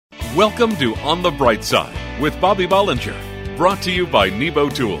Welcome to On the Bright Side with Bobby Bollinger. Brought to you by Nebo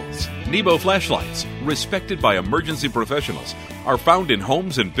Tools. Nebo flashlights, respected by emergency professionals, are found in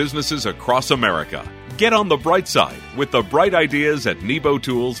homes and businesses across America. Get on the bright side with the bright ideas at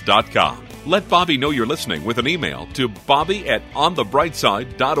nebotools.com. Let Bobby know you're listening with an email to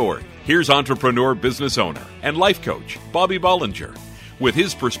bobby@onthebrightside.org. Here's entrepreneur, business owner, and life coach Bobby Bollinger with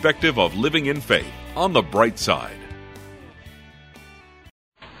his perspective of living in faith on the bright side.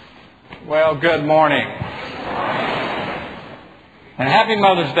 Well, good morning. And happy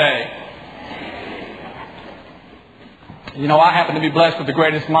Mother's Day. You know, I happen to be blessed with the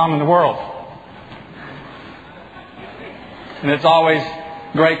greatest mom in the world. And it's always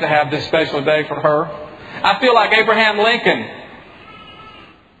great to have this special day for her. I feel like Abraham Lincoln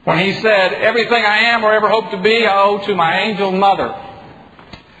when he said, "Everything I am or ever hope to be, I owe to my angel mother."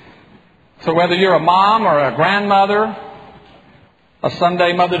 So whether you're a mom or a grandmother, a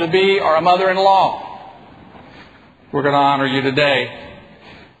Sunday mother-to-be, or a mother-in-law, we're going to honor you today.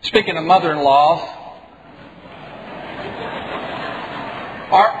 Speaking of mother-in-laws,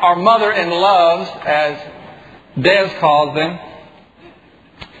 our mother-in-laws, as Des calls them,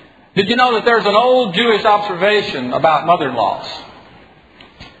 did you know that there's an old Jewish observation about mother-in-laws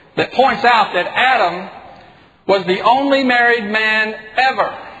that points out that Adam was the only married man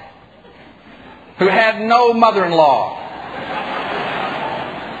ever who had no mother-in-law?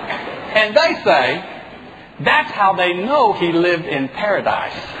 And they say that's how they know he lived in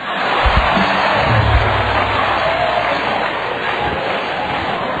paradise.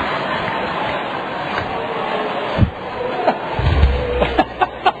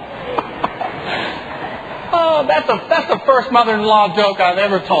 Oh, that's the first mother-in-law joke I've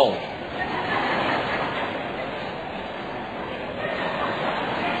ever told.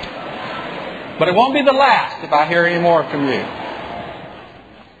 But it won't be the last if I hear any more from you.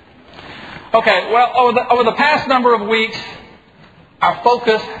 Okay, well, over the past number of weeks, our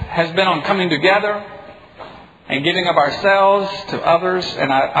focus has been on coming together and giving of ourselves to others.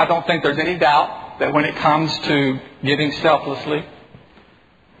 And I don't think there's any doubt that when it comes to giving selflessly,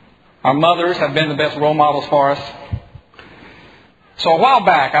 our mothers have been the best role models for us. So a while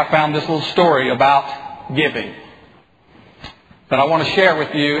back, I found this little story about giving that I want to share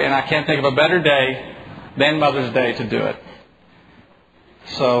with you, and I can't think of a better day than Mother's Day to do it.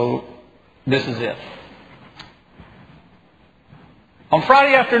 So this is it. On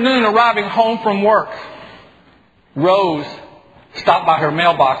Friday afternoon, arriving home from work, Rose stopped by her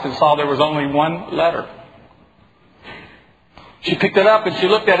mailbox and saw there was only one letter. She picked it up and she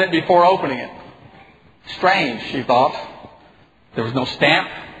looked at it before opening it. Strange, she thought. There was no stamp,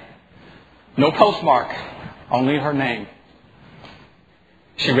 no postmark, only her name.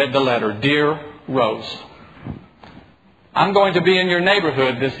 She read the letter. "Dear Rose, I'm going to be in your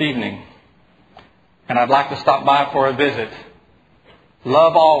neighborhood this evening, and I'd like to stop by for a visit.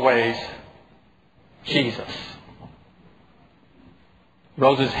 Love always, Jesus."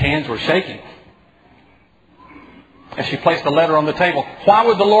 Rose's hands were shaking as she placed the letter on the table. Why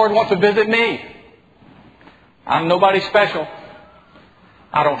would the Lord want to visit me? I'm nobody special.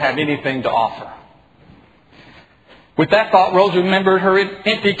 I don't have anything to offer. With that thought, Rose remembered her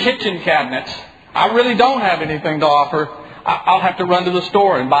empty kitchen cabinets. I really don't have anything to offer. I'll have to run to the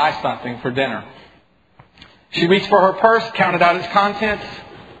store and buy something for dinner. She reached for her purse, counted out its contents.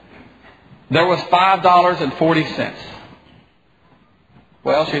 There was $5.40.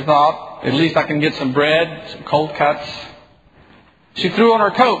 Well, she thought, at least I can get some bread, some cold cuts. She threw on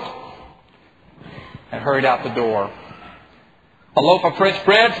her coat and hurried out the door. A loaf of French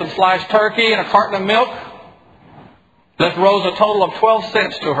bread, some sliced turkey, and a carton of milk left Rose a total of 12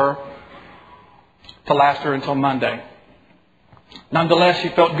 cents to her to last her until Monday. Nonetheless, she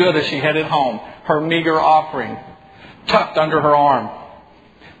felt good as she headed home, her meager offering tucked under her arm.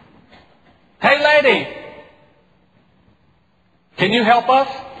 "Hey, lady, can you help us?"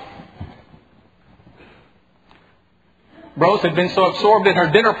 Rose had been so absorbed in her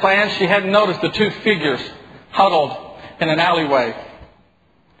dinner plans, she hadn't noticed the two figures huddled in an alleyway.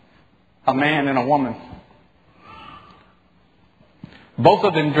 A man and a woman. Both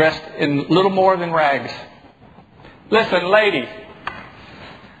of them dressed in little more than rags. "Listen, lady,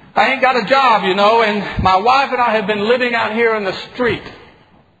 I ain't got a job, you know, and my wife and I have been living out here in the street.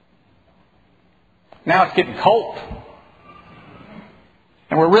 Now it's getting cold.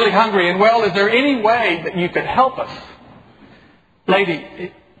 And we're really hungry. And, well, is there any way that you could help us?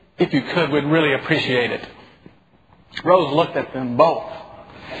 Lady, if you could, we'd really appreciate it." Rose looked at them both.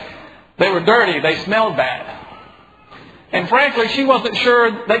 They were dirty. They smelled bad. And frankly, she wasn't sure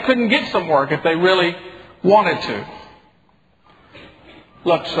they couldn't get some work if they really wanted to.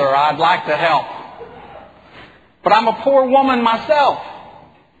 Look, sir, I'd like to help, but I'm a poor woman myself.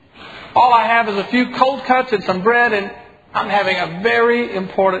 All I have is a few cold cuts and some bread, and I'm having a very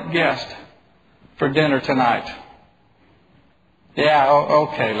important guest for dinner tonight. Yeah,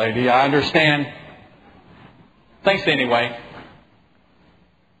 okay, lady, I understand. Thanks anyway.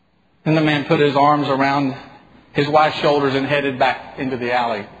 And the man put his arms around his wife's shoulders and headed back into the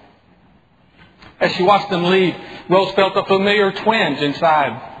alley. As she watched them leave, Rose felt a familiar twinge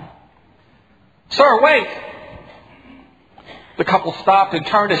inside. Sir, wait! The couple stopped and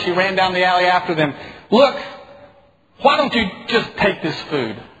turned as she ran down the alley after them. Look, why don't you just take this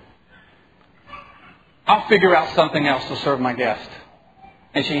food? I'll figure out something else to serve my guest.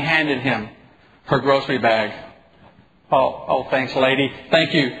 And she handed him her grocery bag. Oh, thanks, lady.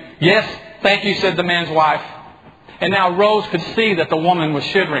 Thank you. Yes, thank you, said the man's wife. And now Rose could see that the woman was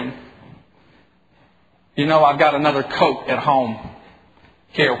shivering. You know, I've got another coat at home.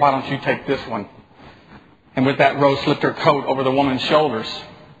 Here, why don't you take this one? And with that, Rose slipped her coat over the woman's shoulders.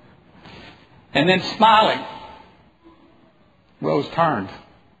 And then, smiling, Rose turned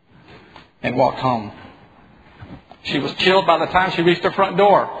and walked home. She was chilled by the time she reached her front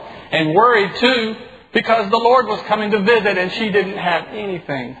door, and worried too, because the Lord was coming to visit and she didn't have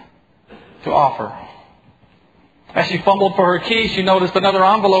anything to offer. As she fumbled for her keys, she noticed another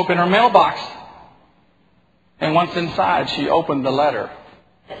envelope in her mailbox. And once inside, she opened the letter.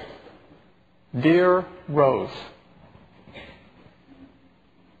 Dear Rose,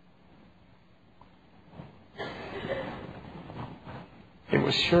 it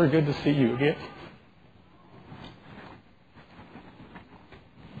was sure good to see you again.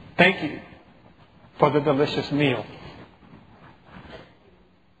 Thank you for the delicious meal.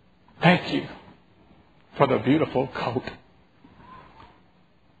 Thank you for the beautiful coat.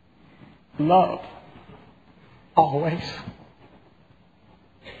 Love, always,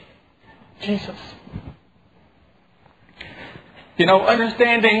 Jesus. You know,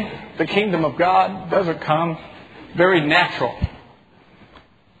 understanding the kingdom of God doesn't come very natural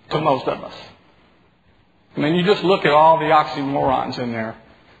to most of us. I mean, you just look at all the oxymorons in there.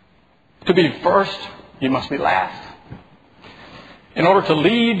 To be first, you must be last. In order to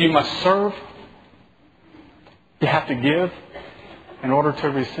lead, you must serve. You have to give in order to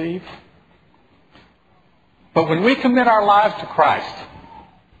receive. But when we commit our lives to Christ,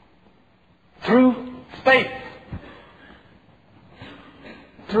 through faith,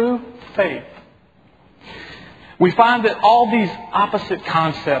 we find that all these opposite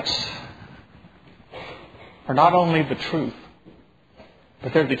concepts are not only the truth,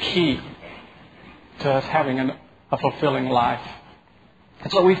 but they're the key to us having a fulfilling life.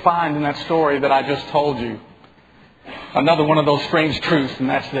 And so we find in that story that I just told you another one of those strange truths, and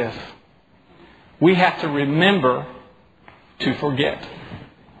that's this. We have to remember to forget.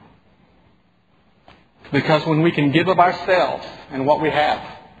 Because when we can give of ourselves and what we have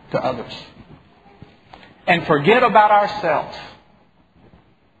to others, and forget about ourselves,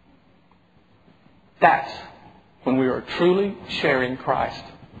 that's when we are truly sharing Christ.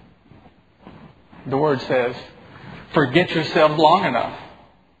 The Word says, forget yourself long enough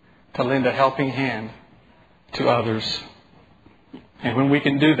to lend a helping hand to others. And when we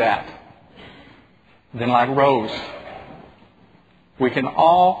can do that, then like Rose, we can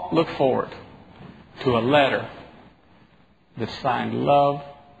all look forward to a letter that's signed Love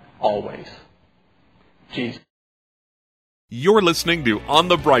Always. Jesus. You're listening to On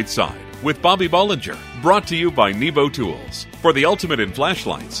the Bright Side with Bobby Bollinger, brought to you by Nebo Tools. For the ultimate in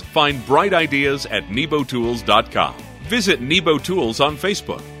flashlights, find bright ideas at nebotools.com. Visit Nebo Tools on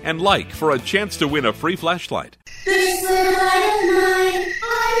Facebook and like for a chance to win a free flashlight. This little light of mine,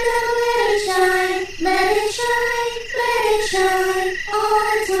 I'm gonna let it shine, let it shine, let it shine all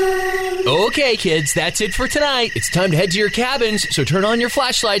the time. Okay, kids, that's it for tonight. It's time to head to your cabins, so turn on your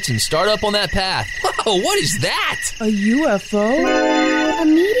flashlights and start up on that path. Whoa, what is that? A UFO? A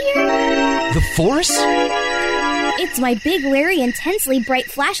meteor? The Force? It's my Big Larry Intensely Bright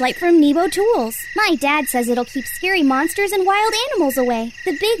flashlight from Nebo Tools. My dad says it'll keep scary monsters and wild animals away.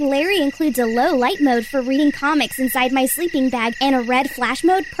 The Big Larry includes a low light mode for reading comics inside my sleeping bag and a red flash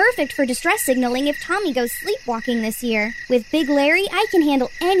mode perfect for distress signaling if Tommy goes sleepwalking this year. With Big Larry, I can handle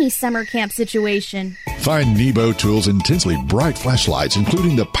any summer camp situation. Find Nebo Tools' intensely bright flashlights,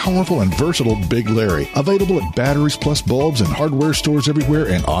 including the powerful and versatile Big Larry, available at Batteries Plus Bulbs and hardware stores everywhere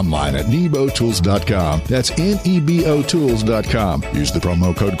and online at nebotools.com. That's nebotools.com. Use the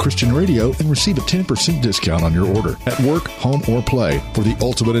promo code Christian Radio and receive a 10% discount on your order. At work, home, or play, for the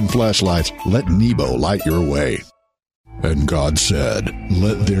ultimate in flashlights, let Nebo light your way. And God said,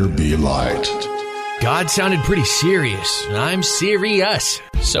 "Let there be light." God sounded pretty serious. I'm serious.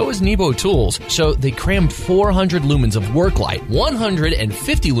 So is Nebo Tools. So they crammed 400 lumens of work light,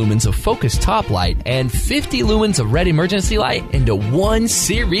 150 lumens of focus top light, and 50 lumens of red emergency light into one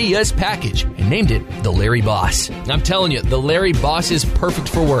serious package and named it the Larry Boss. I'm telling you, the Larry Boss is perfect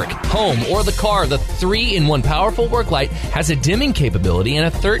for work, home, or the car. The 3-in-1 powerful work light has a dimming capability and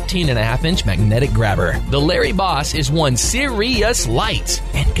a 13.5-inch magnetic grabber. The Larry Boss is one serious light,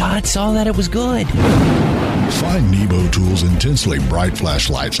 and God saw that it was good. Find Nebo Tools' intensely bright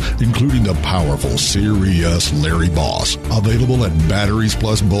flashlights, including the powerful Sirius Larry Boss. Available at batteries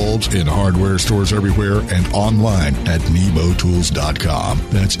plus bulbs in hardware stores everywhere and online at nebotools.com.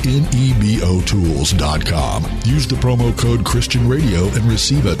 That's nebotools.com. Use the promo code Christian Radio and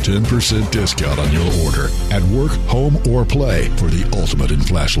receive a 10% discount on your order. At work, home, or play for the ultimate in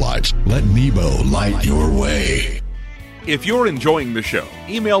flashlights. Let Nebo light your way. If you're enjoying the show,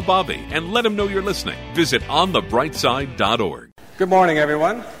 email Bobby and let him know you're listening. Visit onthebrightside.org. Good morning,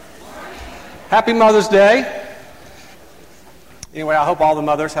 everyone. Happy Mother's Day. Anyway, I hope all the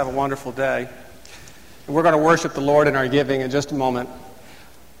mothers have a wonderful day. And we're going to worship the Lord in our giving in just a moment.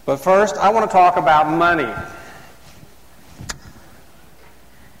 But first, I want to talk about money.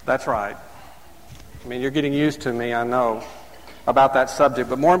 That's right. I mean, you're getting used to me, I know, about that subject.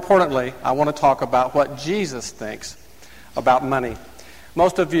 But more importantly, I want to talk about what Jesus thinks about money.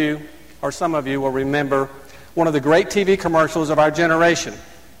 Most of you, or some of you, will remember one of the great TV commercials of our generation.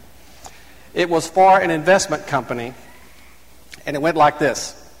 It was for an investment company, and it went like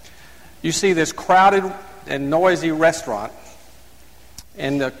this. You see this crowded and noisy restaurant,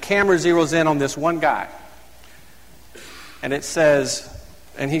 and the camera zeroes in on this one guy. And he says,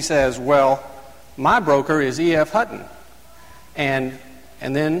 well, my broker is E.F. Hutton. And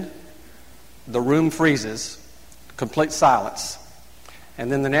then the room freezes. Complete silence.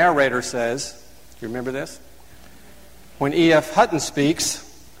 And then the narrator says, you remember this? When E.F. Hutton speaks,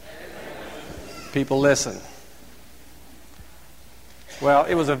 people listen. Well,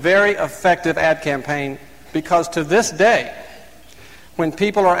 it was a very effective ad campaign because to this day, when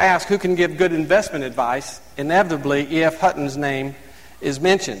people are asked who can give good investment advice, inevitably E.F. Hutton's name is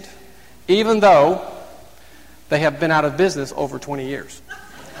mentioned, even though they have been out of business over 20 years.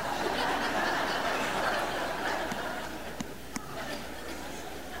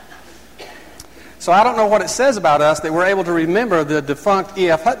 So I don't know what it says about us that we're able to remember the defunct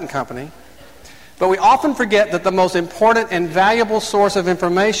E.F. Hutton Company, but we often forget that the most important and valuable source of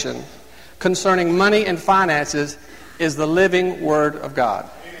information concerning money and finances is the living Word of God.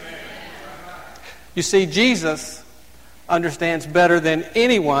 You see, Jesus understands better than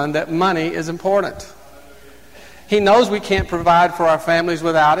anyone that money is important. He knows we can't provide for our families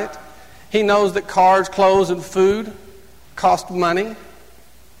without it. He knows that cars, clothes, and food cost money.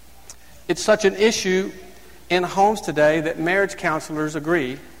 It's such an issue in homes today that marriage counselors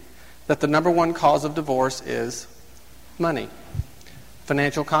agree that the number one cause of divorce is money,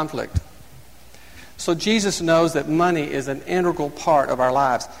 financial conflict. So Jesus knows that money is an integral part of our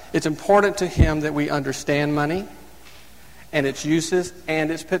lives. It's important to him that we understand money and its uses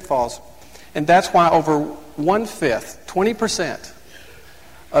and its pitfalls. And that's why over 1/5, 20%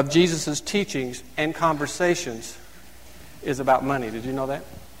 of Jesus' teachings and conversations is about money. Did you know that?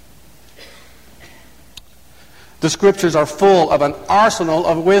 The scriptures are full of an arsenal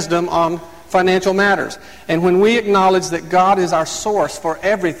of wisdom on financial matters. And when we acknowledge that God is our source for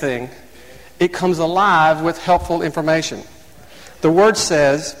everything, it comes alive with helpful information. The Word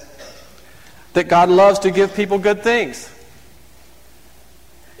says that God loves to give people good things.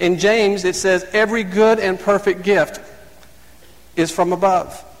 In James, it says, every good and perfect gift is from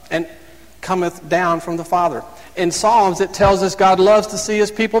above and cometh down from the Father. In Psalms, it tells us God loves to see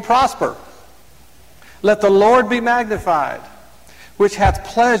his people prosper. Let the Lord be magnified, which hath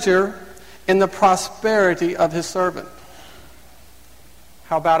pleasure in the prosperity of his servant.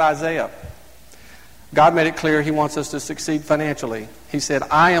 How about Isaiah? God made it clear he wants us to succeed financially. He said,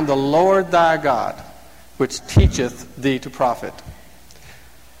 I am the Lord thy God, which teacheth thee to profit.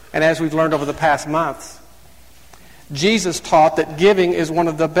 And as we've learned over the past months, Jesus taught that giving is one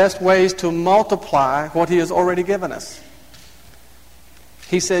of the best ways to multiply what he has already given us.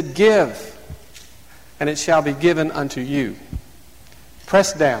 He said, give, and it shall be given unto you.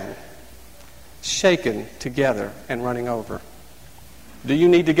 Pressed down, shaken together, and running over. Do you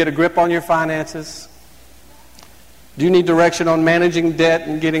need to get a grip on your finances? Do you need direction on managing debt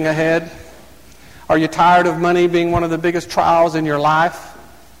and getting ahead? Are you tired of money being one of the biggest trials in your life?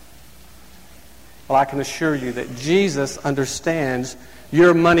 Well, I can assure you that Jesus understands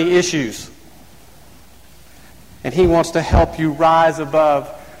your money issues. And he wants to help you rise above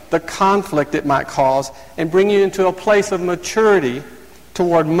the conflict it might cause, and bring you into a place of maturity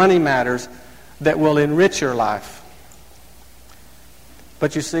toward money matters that will enrich your life.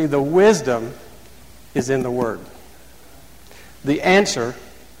 But you see, the wisdom is in the Word. The answer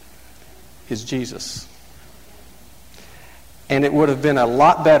is Jesus. And it would have been a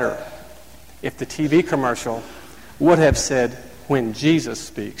lot better if the TV commercial would have said, "When Jesus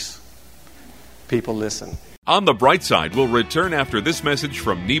speaks, people listen." On the Bright Side will return after this message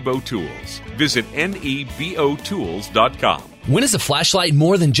from Nebo Tools. Visit nebotools.com. When is a flashlight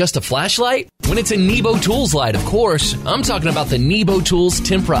more than just a flashlight? When it's a Nebo Tools light, of course. I'm talking about the Nebo Tools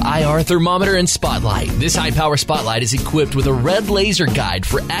Tempra IR thermometer and spotlight. This high-power spotlight is equipped with a red laser guide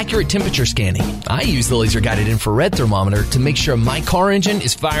for accurate temperature scanning. I use the laser-guided infrared thermometer to make sure my car engine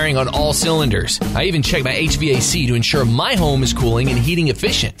is firing on all cylinders. I even check my HVAC to ensure my home is cooling and heating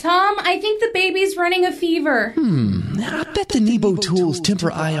efficient. Tom, I think the baby's running a fever. I bet the Nebo Tools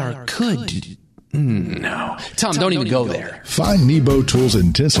Tempra IR could. No. Tom, don't even go there. Find Nebo Tools'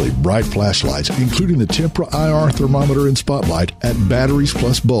 intensely bright flashlights, including the Tempra IR thermometer and spotlight, at Batteries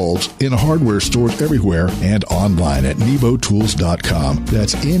Plus Bulbs in hardware stores everywhere and online at nebotools.com.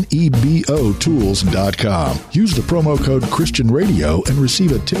 That's nebotools.com. Use the promo code Christian Radio and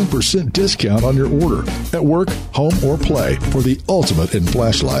receive a 10% discount on your order. At work, home, or play, for the ultimate in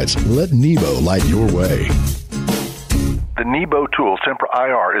flashlights, let Nebo light your way. The Nebo Tools Tempra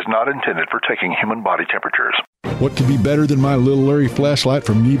IR is not intended for taking human body temperatures. What could be better than my Little Larry flashlight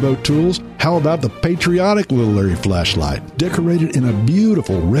from Nebo Tools? How about the patriotic Little Larry flashlight? Decorated in a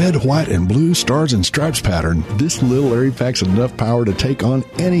beautiful red, white, and blue stars and stripes pattern, this Little Larry packs enough power to take on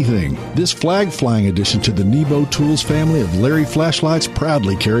anything. This flag-flying addition to the Nebo Tools family of Larry flashlights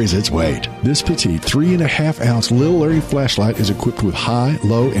proudly carries its weight. This petite 3.5-ounce Little Larry flashlight is equipped with high,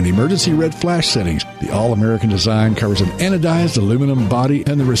 low, and emergency red flash settings. The all-American design covers an anodized aluminum body,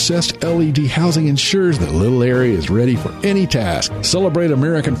 and the recessed LED housing ensures that Little Larry is ready for any task. Celebrate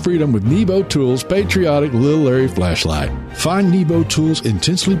American freedom with Nebo Tools' patriotic Little Larry flashlight. Find Nebo Tools'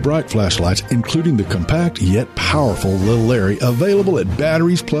 intensely bright flashlights, including the compact yet powerful Little Larry, available at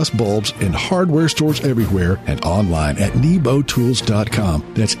Batteries Plus Bulbs in hardware stores everywhere and online at nebotools.com.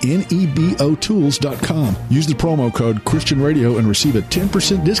 That's nebotools.com. Use the promo code Christian Radio and receive a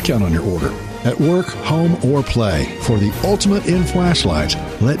 10% discount on your order. At work, home, or play, for the ultimate in flashlights,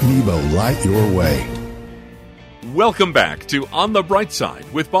 let Nebo light your way. Welcome back to On the Bright Side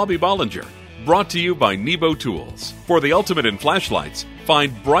with Bobby Bollinger, brought to you by Nebo Tools. For the ultimate in flashlights,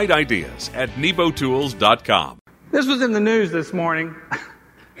 find bright ideas at nebotools.com. This was in the news this morning.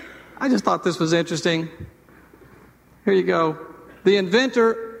 I just thought this was interesting. Here you go. The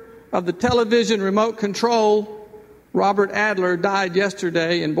inventor of the television remote control, Robert Adler, died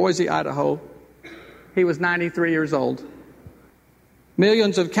yesterday in Boise, Idaho. He was 93 years old.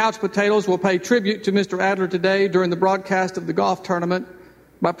 Millions of couch potatoes will pay tribute to Mr. Adler today during the broadcast of the golf tournament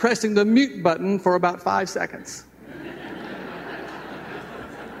by pressing the mute button for about 5 seconds.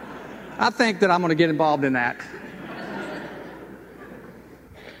 I think that I'm going to get involved in that.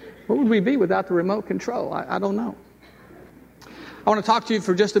 Where would we be without the remote control? I don't know. I want to talk to you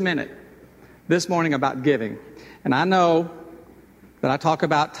for just a minute this morning about giving. And I know that I talk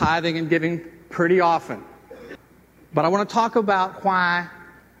about tithing and giving pretty often. But I want to talk about why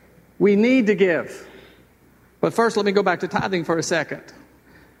we need to give. But first, let me go back to tithing for a second.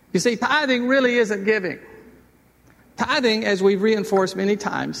 You see, tithing really isn't giving. Tithing, as we've reinforced many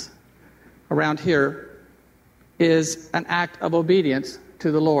times around here, is an act of obedience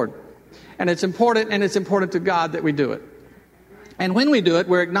to the Lord. And it's important to God that we do it. And when we do it,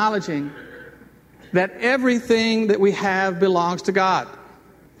 we're acknowledging that everything that we have belongs to God.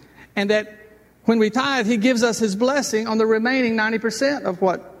 And that when we tithe, He gives us His blessing on the remaining 90% of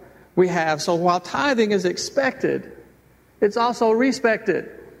what we have. So while tithing is expected, it's also respected.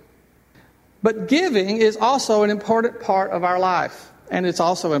 But giving is also an important part of our life, and it's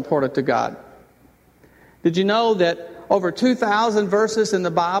also important to God. Did you know that over 2,000 verses in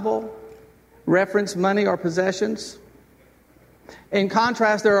the Bible reference money or possessions? In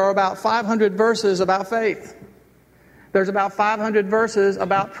contrast, there are about 500 verses about faith. There's about 500 verses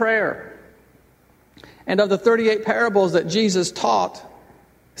about prayer. And of the 38 parables that Jesus taught,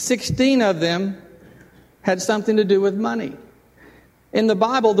 16 of them had something to do with money. In the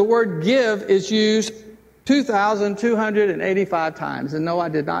Bible, the word give is used 2,285 times. And no, I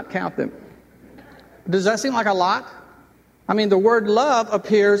did not count them. Does that seem like a lot? I mean, the word love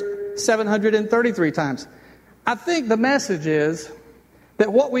appears 733 times. I think the message is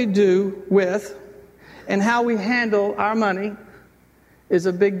that what we do with and how we handle our money is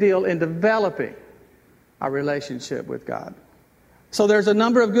a big deal in developing our relationship with God. So there's a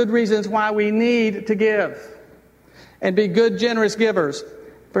number of good reasons why we need to give and be good, generous givers.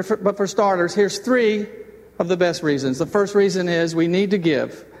 But for starters, here's 3 of the best reasons. The first reason is we need to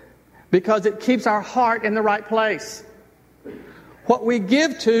give because it keeps our heart in the right place. What we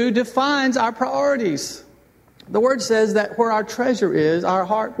give to defines our priorities. The Word says that where our treasure is, our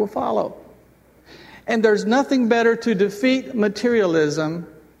heart will follow. And there's nothing better to defeat materialism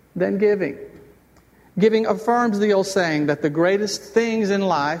than giving. Giving affirms the old saying that the greatest things in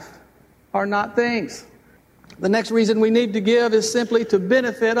life are not things. The next reason we need to give is simply to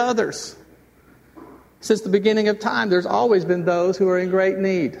benefit others. Since the beginning of time, there's always been those who are in great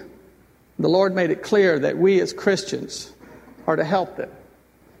need. The Lord made it clear that we as Christians are to help them.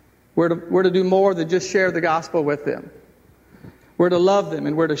 We're to do more than just share the gospel with them. We're to love them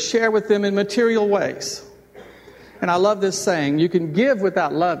and we're to share with them in material ways. And I love this saying, you can give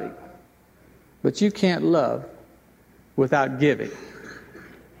without loving, but you can't love without giving.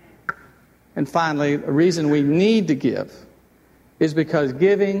 And finally, the reason we need to give is because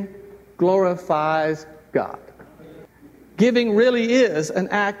giving glorifies God. Giving really is an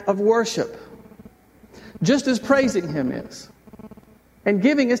act of worship, just as praising Him is. And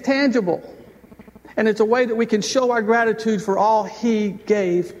giving is tangible. And it's a way that we can show our gratitude for all He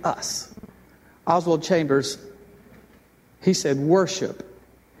gave us. Oswald Chambers, he said, worship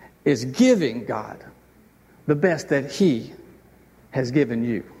is giving God the best that He has given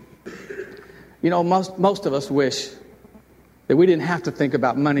you. You know, most of us wish that we didn't have to think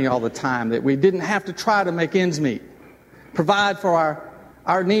about money all the time, that we didn't have to try to make ends meet, provide for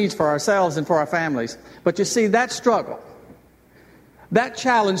our needs for ourselves and for our families. But you see, that struggle, that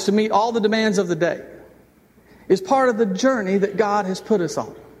challenge to meet all the demands of the day is part of the journey that God has put us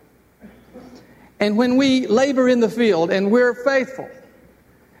on. And when we labor in the field and we're faithful,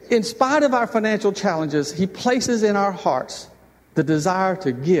 in spite of our financial challenges, He places in our hearts the desire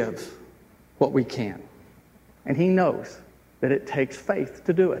to give what we can. And He knows that it takes faith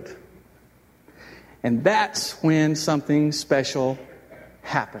to do it. And that's when something special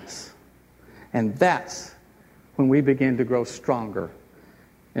happens. And that's when we begin to grow stronger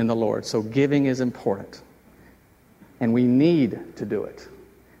in the Lord. So giving is important. And we need to do it.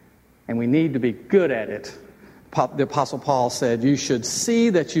 And we need to be good at it. The Apostle Paul said, you should see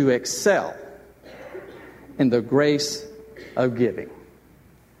that you excel in the grace of giving.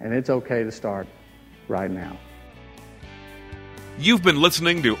 And it's okay to start right now. You've been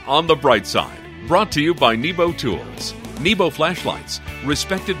listening to On the Bright Side, brought to you by Nebo Tools. Nebo flashlights,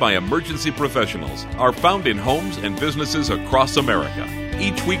 respected by emergency professionals, are found in homes and businesses across America.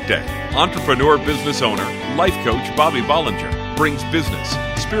 Each weekday, entrepreneur, business owner, life coach Bobby Bollinger brings business,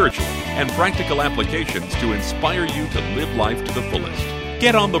 spiritual, and practical applications to inspire you to live life to the fullest.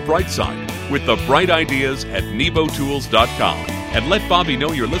 Get on the bright side with the bright ideas at nebotools.com and let Bobby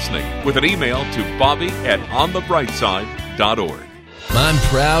know you're listening with an email to bobby@onthebrightside.org. I'm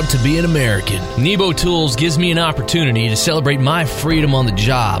proud to be an American. Nebo Tools gives me an opportunity to celebrate my freedom on the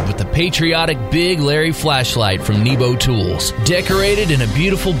job with the patriotic Big Larry flashlight from Nebo Tools. Decorated in a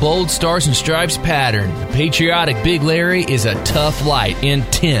beautiful bold stars and stripes pattern, the patriotic Big Larry is a tough light,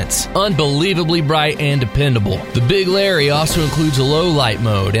 intense, unbelievably bright, and dependable. The Big Larry also includes a low light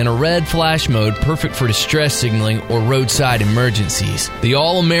mode and a red flash mode perfect for distress signaling or roadside emergencies. The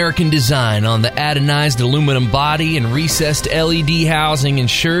all-American design on the anodized aluminum body and recessed LED housing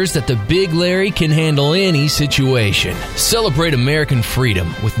ensures that the Big Larry can handle any situation. Celebrate American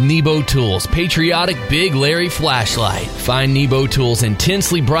freedom with Nebo Tools patriotic Big Larry flashlight. Find Nebo Tools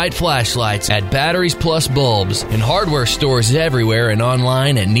intensely bright flashlights at Batteries Plus Bulbs and hardware stores everywhere and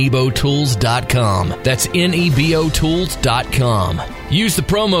online at nebotools.com. That's nebotools.com. Use the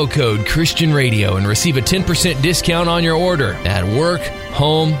promo code Christian Radio and receive a 10% discount on your order at work,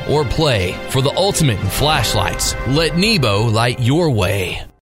 home, or play for the ultimate in flashlights. Let Nebo light your way.